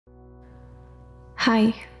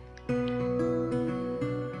Hi.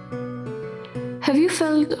 Have you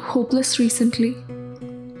felt hopeless recently?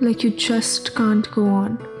 Like you just can't go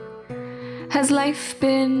on? Has life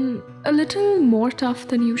been a little more tough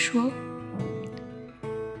than usual?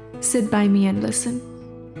 Sit by me and listen.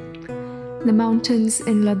 The mountains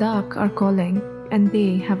in Ladakh are calling, and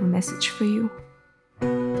they have a message for you.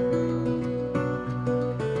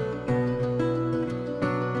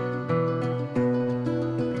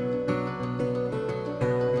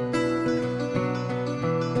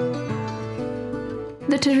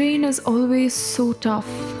 The terrain is always so tough.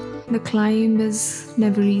 The climb is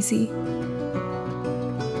never easy.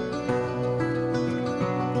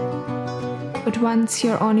 But once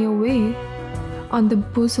you're on your way, on the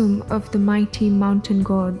bosom of the mighty mountain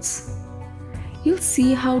gods, you'll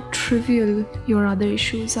see how trivial your other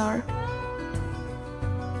issues are.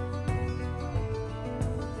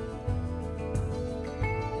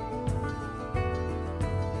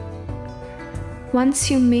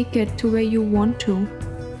 Once you make it to where you want to,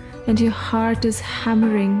 and your heart is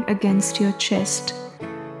hammering against your chest,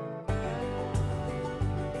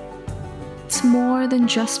 it's more than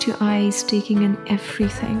just your eyes taking in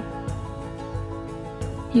everything.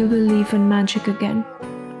 You believe in magic again.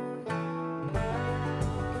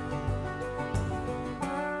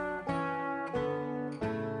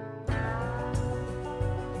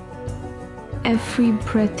 Every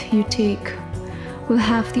breath you take will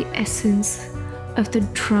have the essence of the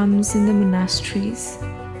drums in the monasteries,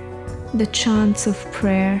 the chants of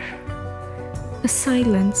prayer, the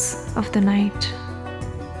silence of the night,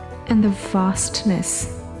 and the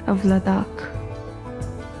vastness of Ladakh.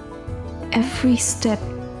 Every step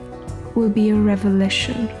will be a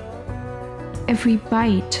revelation. Every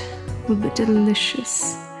bite will be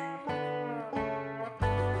delicious.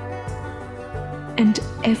 And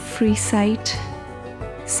every sight,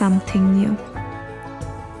 something new.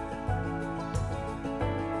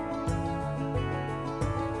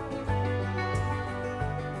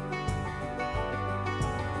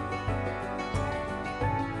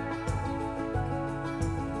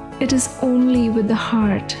 It is only with the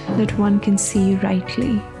heart that one can see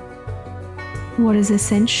rightly. What is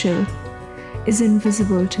essential is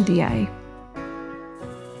invisible to the eye.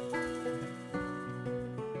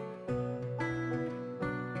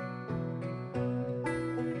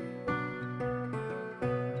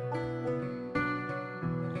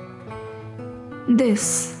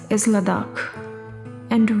 This is Ladakh,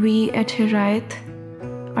 and we at Hiraeth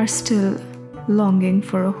are still longing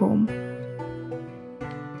for a home.